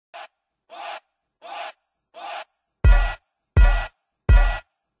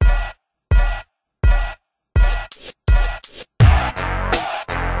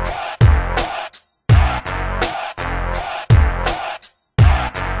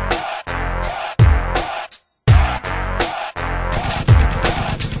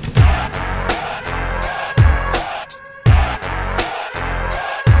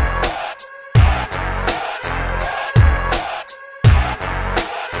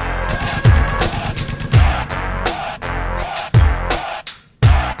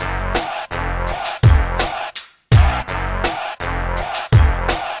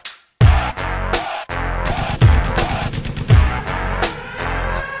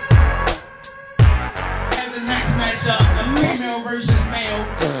match up, a female versus male.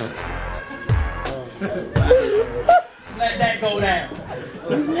 Let that go down.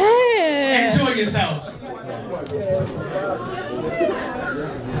 Man. Enjoy yourselves.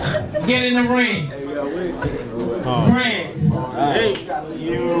 Get in the ring. Grand.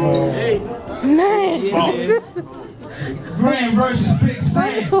 Man. Grand versus Big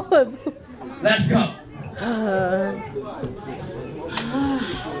Sam. Let's go.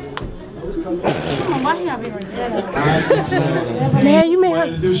 Man, you may have to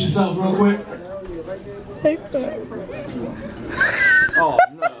introduce yourself real quick. Oh,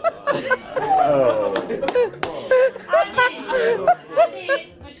 no. I did,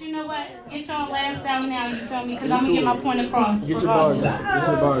 but you know what? Get your last out now, you feel me? Because I'm going to get my point across. Get your bars out. Get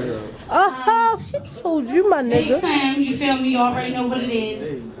your bars out. Oh, she told you, my Big nigga. Sam, you feel me? You already know what it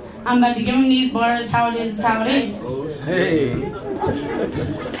is. I'm about to give him these bars. How it is, how it is. Hey.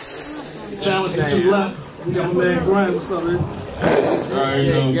 Challenge to two left. We got my man Grant. What's up, man? Alright,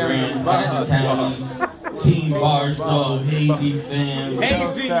 you know, Grand, Jackson County, Team Barstow, Hazy fam.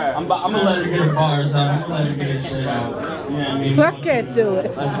 Hazy. I'm gonna let her get her bars out. I'm gonna let her get her shit out. You know what I mean? I can't do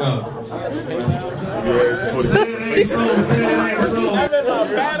it. Let's go. Say it ain't so, say it ain't so. I'm in my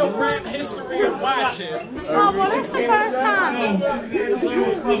battle rap history of watching. Oh, well, that's the first time.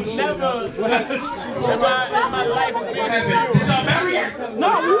 Never in my life have been. Did y'all marry it?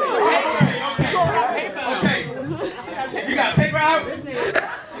 No. Okay. You got paper out?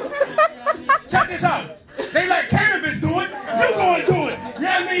 Check this out. They let Canibus do it. You gonna do it. You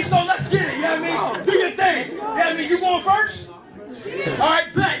know what I mean? So let's get it. You know what I mean? Do your thing. You know what I mean? You going first?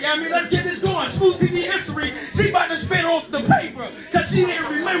 Alright, bet. You know what I mean? Let's get this going. Smooth TV history. She about to spit off the paper because she didn't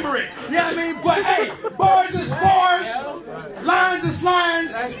remember it. You know what I mean? But hey, bars is bars. Lines is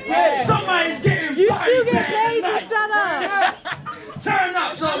lines. Somebody's getting You body still get bag paid to tonight. shut up. Turn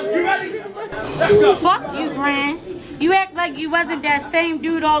up, so you ready? Let's go. Fuck you, Gran. You act like you wasn't that same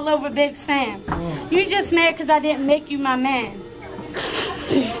dude all over Big Sam. You just mad because I didn't make you my man.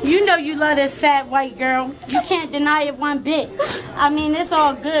 You know you love this fat white girl. You can't deny it one bit. I mean, it's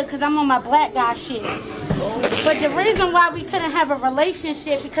all good because I'm on my black guy shit. But the reason why we couldn't have a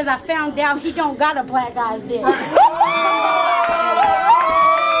relationship because I found out he don't got a black guy's dick.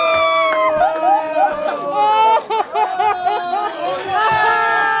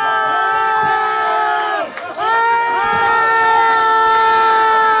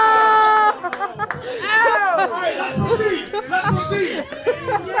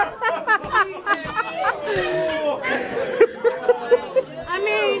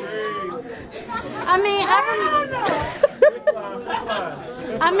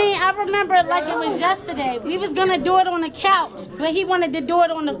 I remember it like it was yesterday. We was gonna do it on the couch, but he wanted to do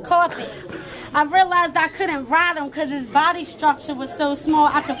it on the carpet. I realized I couldn't ride him because his body structure was so small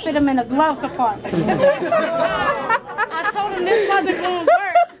I could fit him in a glove compartment. I told him this wasn't gonna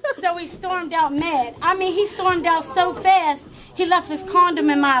work, so he stormed out mad. I mean, he stormed out so fast, he left his condom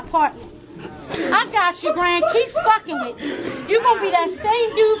in my apartment. I got you, Gran. Keep fucking with me. You gonna be that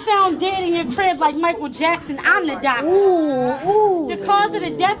same dude found dead in your crib like Michael Jackson. I'm the doctor. Ooh. The cause of the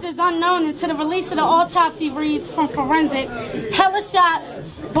death is unknown until the release of the autopsy reads from forensics. Hella shots,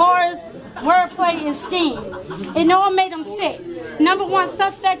 bars, wordplay, and scheme. It know what made him sick. Number one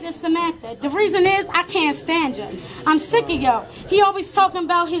suspect is Samantha. The reason is I can't stand you. I'm sick of yo. He always talking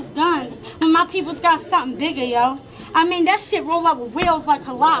about his guns when my people's got something bigger, yo. I mean, that shit roll up with wheels like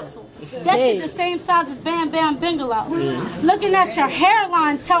Colossal. That shit the same size as Bam Bam Bingalow. Looking at your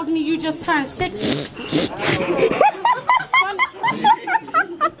hairline tells me you just turned 60.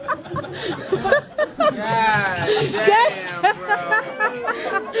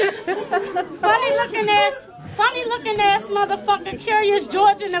 Funny looking ass motherfucker. Curious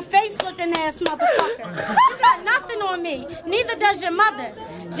George in the face looking ass motherfucker. You got nothing on me. Neither does your mother.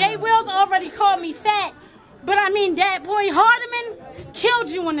 Jay Wills already called me fat. But I mean, that boy Hardiman killed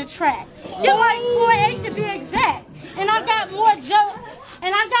you on the track. You're like 4'8" to be exact. And I got more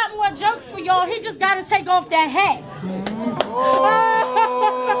jokes for y'all. He just got to take off that hat.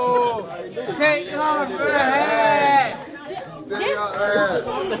 Oh, take off the hat. This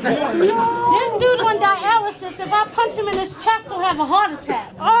dude on dialysis, if I punch him in his chest, he'll have a heart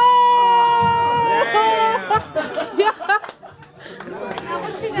attack.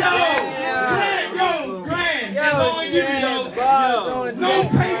 Grand, it's on you, yo. No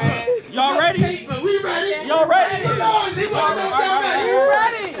paper. Y'all ready? We ready? Y'all ready? You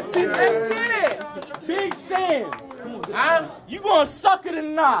ready? Let's get it. Big Sam, you gonna suck it or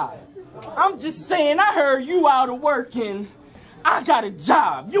not? I'm just saying, I heard you out of work and I got a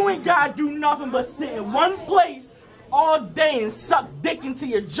job. You ain't gotta do nothing but sit in one place all day and suck dick until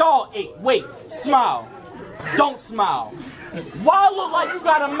your jaw ache. Wait, smile. Don't smile. Why look like you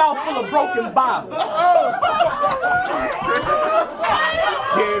got a mouth full of broken bottles?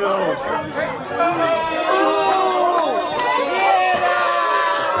 Get on.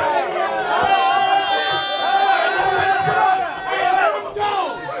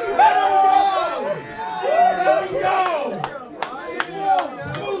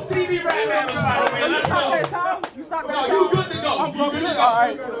 No, you good to go. You good to go. All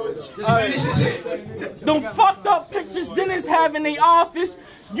right. Just finish this shit. Them fucked up pictures Dennis have in the office,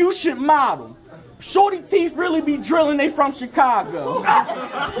 you should model. Shorty teeth really be drilling, they from Chicago.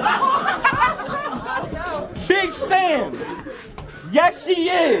 Big Sam, yes she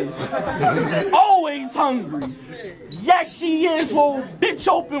is. Always hungry. Yes she is. Well, bitch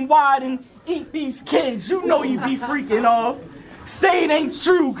open wide and eat these kids. You know you be freaking off. Say it ain't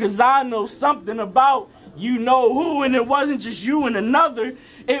true, cause I know something about you know who, and it wasn't just you and another.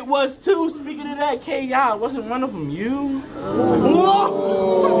 It was two. Speaking of that, K.I., wasn't one of them you?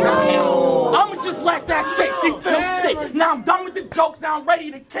 I'ma just let that sit. She feels sick. Now I'm done with the jokes. Now I'm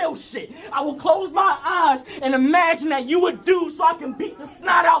ready to kill shit. I will close my eyes and imagine that you would do so I can beat the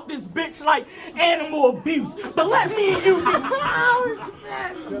snot out this bitch like animal abuse. But let me and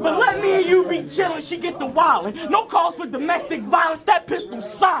you be chillin'. She get the wildin'. No calls for domestic violence. That pistol's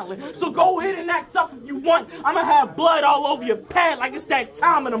silent. So go ahead and act tough if you want. I'ma have blood all over your pad like it's that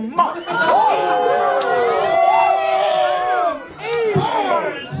time of the month.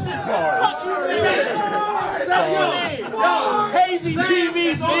 Hazy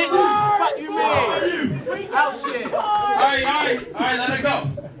TV, bitch. Fuck you, man. Out shit. All right, let it go.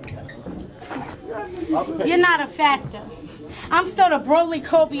 You're not a factor. I'm still the Broly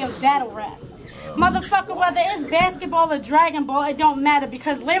Kobe of battle rap. Motherfucker, whether it's basketball or Dragon Ball, it don't matter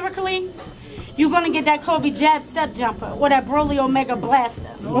because lyrically, you're gonna get that Kobe jab step jumper or that Broly Omega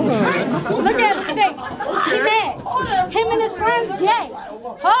blaster. Look at his face. He mad. Him and his friends gay.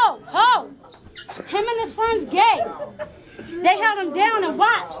 Ho. Him and his friends gay. They held him down and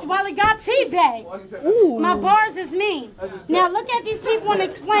watched while he got teabagged. My bars is mean. Now look at these people and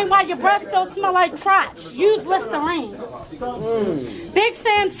explain why your breath still smell like crotch. Use Listerine. Big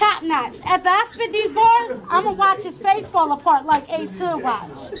Sam top notch. After I spit these bars, I'ma watch his face fall apart like Ace Hood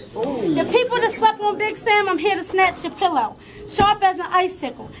watch. The people that slept on Big Sam, I'm here to snatch your pillow. Sharp as an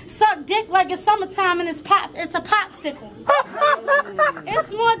icicle. Suck dick like it's summertime and it's a popsicle.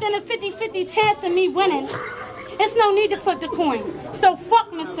 It's more than a 50-50 chance of me winning. It's no need to flip the coin. So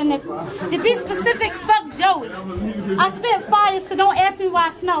fuck Mr. Nickel. To be specific, fuck Joey. I spit fire, so don't ask me why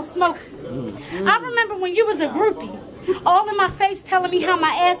I smell smoke. I remember when you was a groupie. All in my face telling me how my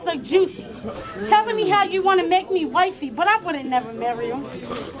ass looked juicy. Telling me how you want to make me wifey, but I wouldn't never marry you.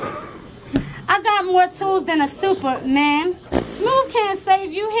 I got more tools than a Superman. Smoov can't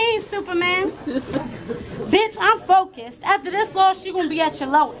save you, he ain't Superman. Bitch, I'm focused. After this loss, you gonna be at your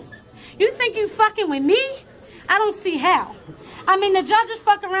lowest. You think you fucking with me? I don't see how. I mean, the judges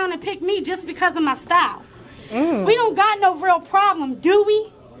fuck around and pick me just because of my style. We don't got no real problem, do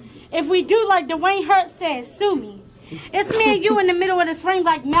we? If we do, like Dwayne Hurt says, sue me. It's me and you in the middle of this ring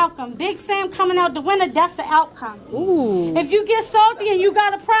like Malcolm. Big Sam coming out the winner, that's the outcome. If you get salty and you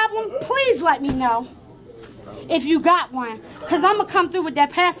got a problem, please let me know. If you got one. Because I'm going to come through with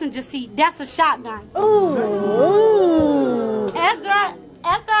that passenger seat. That's a shotgun. After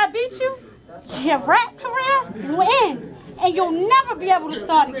I beat you, your rap career will end. And you'll never be able to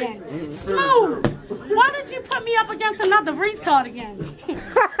start again. Smoov, why did you put me up against another retard again?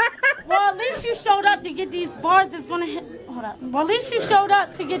 Well, at least you showed up to get these bars that's gonna hit. Hold up. Well, at least you showed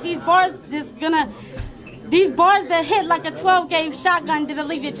up to get these bars that's gonna. These bars that hit like a 12-gauge shotgun that'll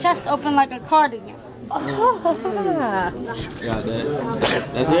leave your chest open like a cardigan. Got that.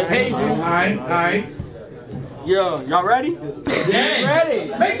 That's it? Hey, all right. Yo, y'all ready? Yeah.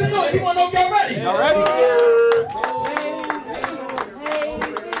 Ready. Make some noise. You want to know if y'all ready? Y'all ready?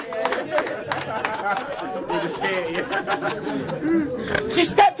 She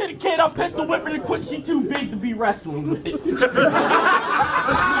stepped to the kid, I'm pistol whipping her quick, she too big to be wrestling with it.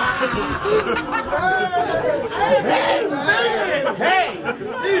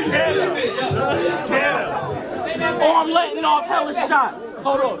 Oh, I'm letting off hella shots.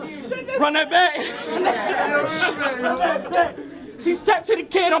 Hold on. Run that back. She stepped to the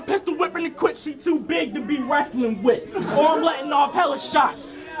kid, I'm pistol whipping her quick, she too big to be wrestling with. Oh, I'm letting off hella shots.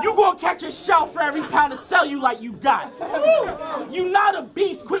 You gonna catch a shout for every pound of cellulite you got. You not a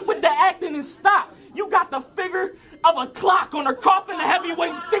beast. Quit with the acting and stop. You got the figure of a clock on her coffin, a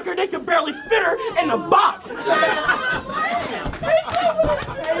heavyweight sticker. They can barely fit her in the box. I'm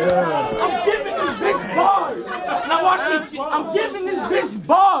giving this bitch bars. Now watch me. I'm giving this bitch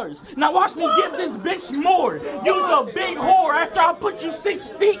bars. bars. Now watch me give this bitch more. You's a big whore. After I put you 6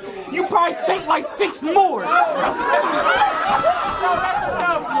 feet, you probably sink like 6 more. Oh,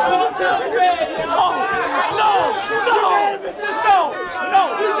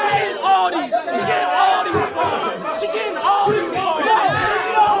 no. She getting all these. She getting all these.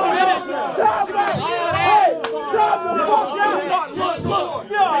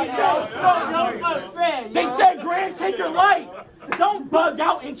 They said, Grand, take your life. Don't bug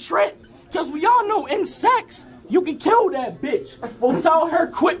out and trip. Because we all know in sex, you can kill that bitch. Well, tell her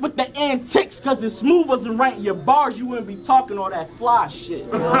quit with the antics, because if Smoov wasn't writing your bars, you wouldn't be talking all that fly shit.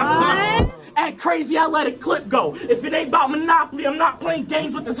 What? Act crazy, I let a clip go. If it ain't about Monopoly, I'm not playing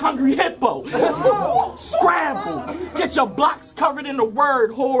games with this hungry hippo. Scramble. Get your blocks covered in the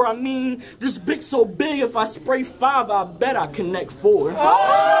word, whore. I mean, this bitch so big, if I spray 5, I bet I connect 4.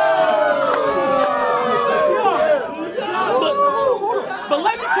 But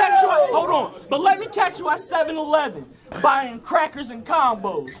let me catch you at, hold on. But let me catch you at 7-Eleven buying crackers and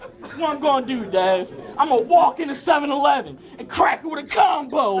combos. That's what I'm gonna do, Dave. I'm gonna walk into 7-Eleven and crack it with a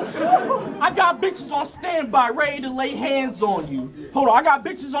combo. I got bitches on standby ready to lay hands on you. Hold on, I got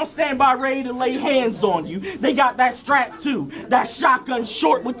bitches on standby ready to lay hands on you. They got that strap too, that shotgun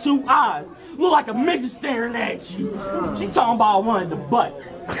short with 2 eyes. Look like a midget staring at you. She talking about I wanted the butt.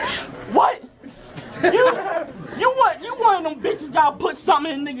 What? You one of them bitches gotta put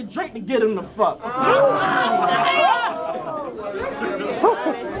something in a nigga drink to get him to fuck.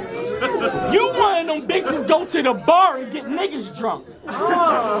 You one of them bitches go to the bar and get niggas drunk.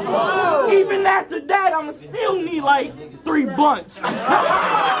 Even after that, I'ma still need like 3 blunts.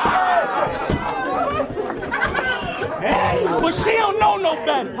 But she don't know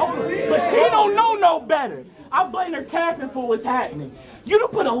no better. I blame her capping for what's happening. You done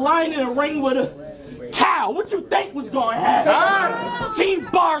put a lion in a ring with a cow. What you think was gonna happen? Team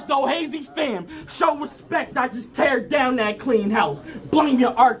bars though, hazy fam. Show respect, I just tear down that clean house. Blame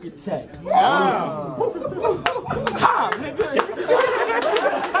your architect. Time, nigga.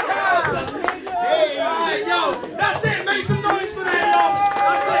 Hey, yo, that's it. Make some noise for that, yo.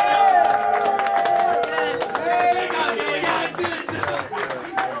 That's it.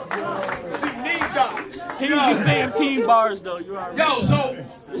 Hazy fam, team bars though. You already Yo, so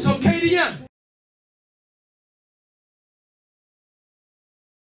KDM.